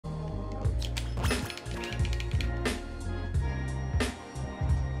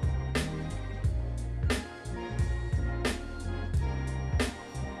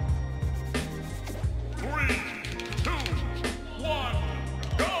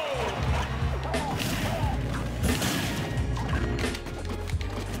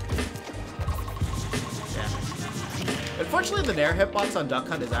Unfortunately, the Nair hitbox on Duck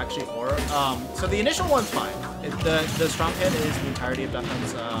Hunt is actually horror. So the initial one's fine. The strong hit is the entirety of Duck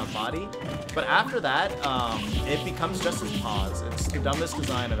Hunt's body. But after that, it becomes just his paws. It's the dumbest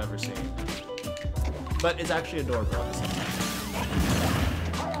design I've ever seen. But it's actually adorable at the same time.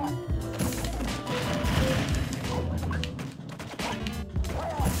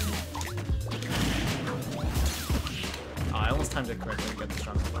 Oh, I almost timed it correctly to get the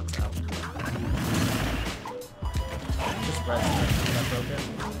strong hitbox out. Just res that broken.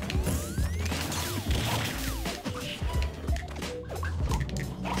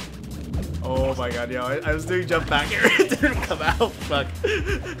 Oh my god, yo, I was doing jump back here. It didn't come out. Fuck.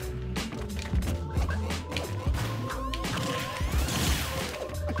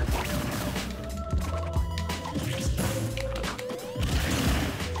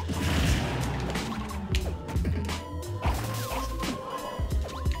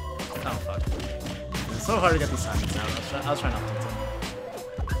 Oh fuck. It's so hard to get these timings out. I was trying not to.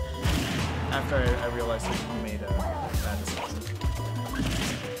 After I realized that he made a bad decision.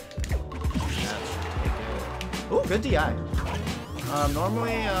 Ooh, good DI.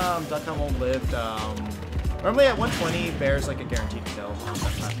 Normally, Duck Hunt won't live. Normally at 120, Bear's like a guaranteed kill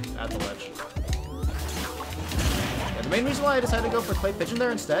at the ledge. Yeah, the main reason why I decided to go for Clay Pigeon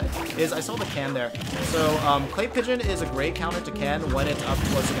there instead is I saw the can there. So Clay Pigeon is a great counter to can when it's up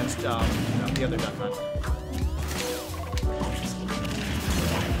close against the other Duck Hunt.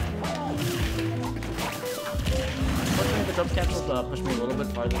 Unfortunately, the jump cancels pushed me a little bit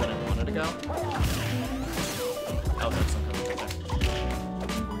farther than I wanted to go. Oh, that's not coming right there.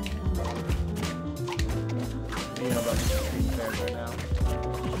 You know about these green bears right now.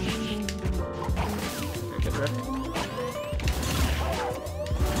 Okay, good drift.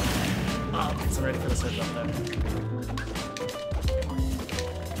 Oh, I'm ready for the surge up there.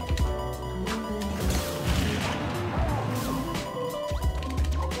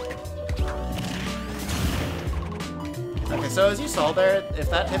 Okay, so as you saw there, if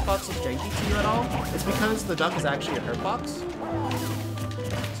that hitbox looks janky to you at all, it's because the duck is actually a hurtbox.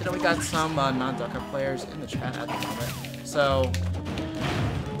 So now we got some non-duck up players in the chat at the moment. So,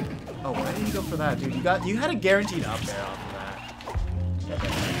 oh, why did you go for that, dude? You had a guaranteed up there off of that. You're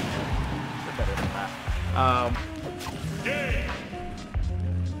better than that.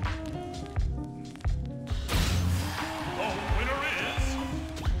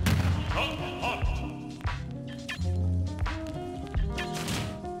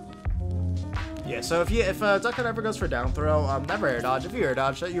 Yeah, so if Duck Hunt ever goes for down throw, never air dodge. If you air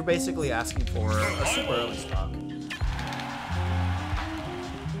dodge, you're basically asking for a super early stock.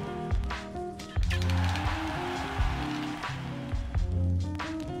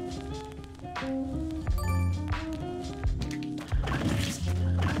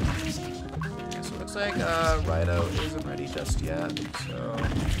 Okay, so it looks like Raito isn't ready just yet, so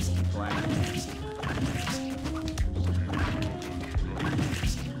blank.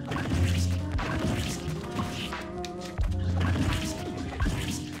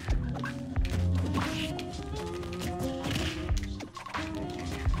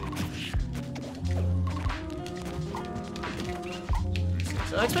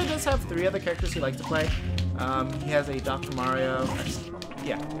 So Expay does have 3 other characters he likes to play. He has a Dr. Mario,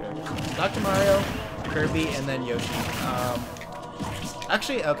 Dr. Mario, Kirby, and then Yoshi.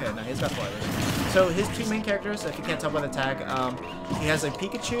 Actually, okay, no, he's got 4 others. So his 2 main characters, if you can't tell by the tag, he has a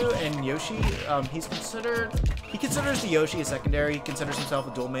Pikachu and Yoshi. He considers the Yoshi a secondary. He considers himself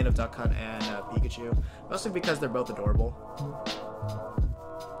a dual main of Duck Hunt and Pikachu, mostly because they're both adorable.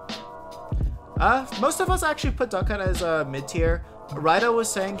 Most of us actually put Duck Hunt as mid-tier. Raito was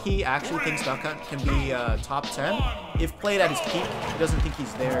saying he actually thinks Duck Hunt can be top 10 if played at his peak. He doesn't think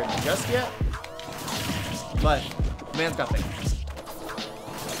he's there just yet, but the man's got faith.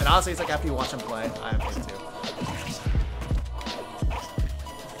 And honestly, it's like after you watch him play, I have faith too.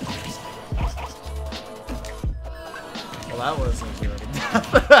 Well, that was infuriating.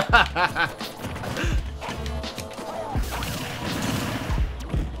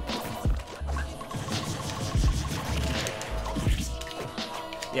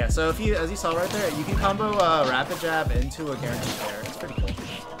 Yeah, so if you, as you saw right there, you can combo Rapid Jab into a guaranteed pair. It's pretty cool.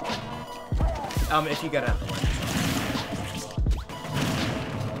 If you get it at the line.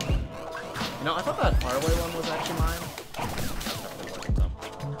 You know, I thought that faraway one was actually mine.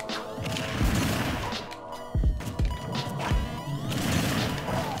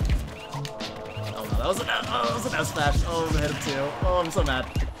 was an F smash. Oh, I hit him too. Oh, I'm so mad.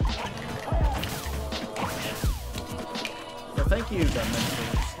 Yeah, thank you, Gunman,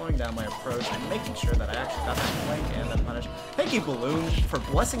 for slowing down my approach and making sure that I actually got that flank and then punish. Thank you, Balloon, for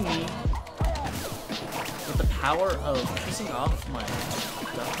blessing me with the power of pissing off my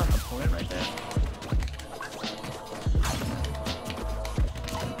opponent right there.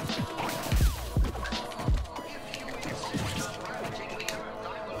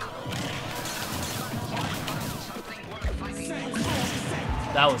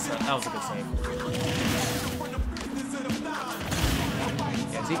 That was a good save.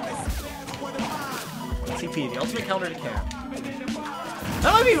 Yeah, TP, the ultimate counter to Cam.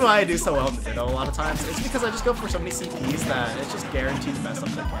 That might be why I do so well in the Ditto a lot of times. It's because I just go for so many CPs that it's just guaranteed to mess up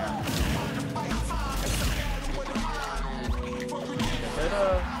the Cam.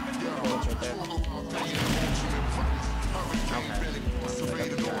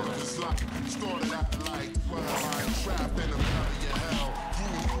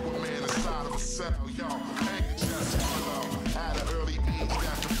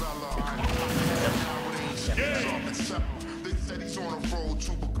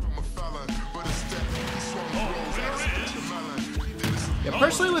 Yeah,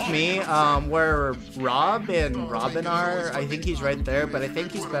 personally with me, where Rob and Robin are, I think he's right there, but I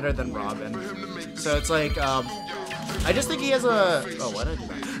think he's better than Robin. So it's like, I just think he has a, oh, what did I do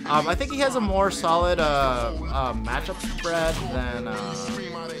that? I think he has a more solid matchup spread than,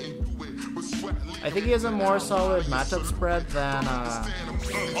 I think he has a more solid matchup spread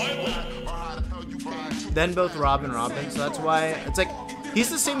than both Rob and Robin. So that's why it's like he's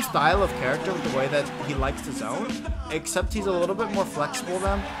the same style of character with the way that he likes to zone, except he's a little bit more flexible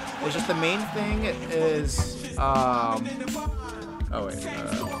than them. It's just the main thing is oh wait.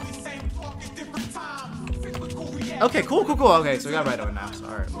 Okay, cool. Okay, so we got Raito now. So,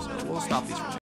 alright, so we'll stop these for a minute.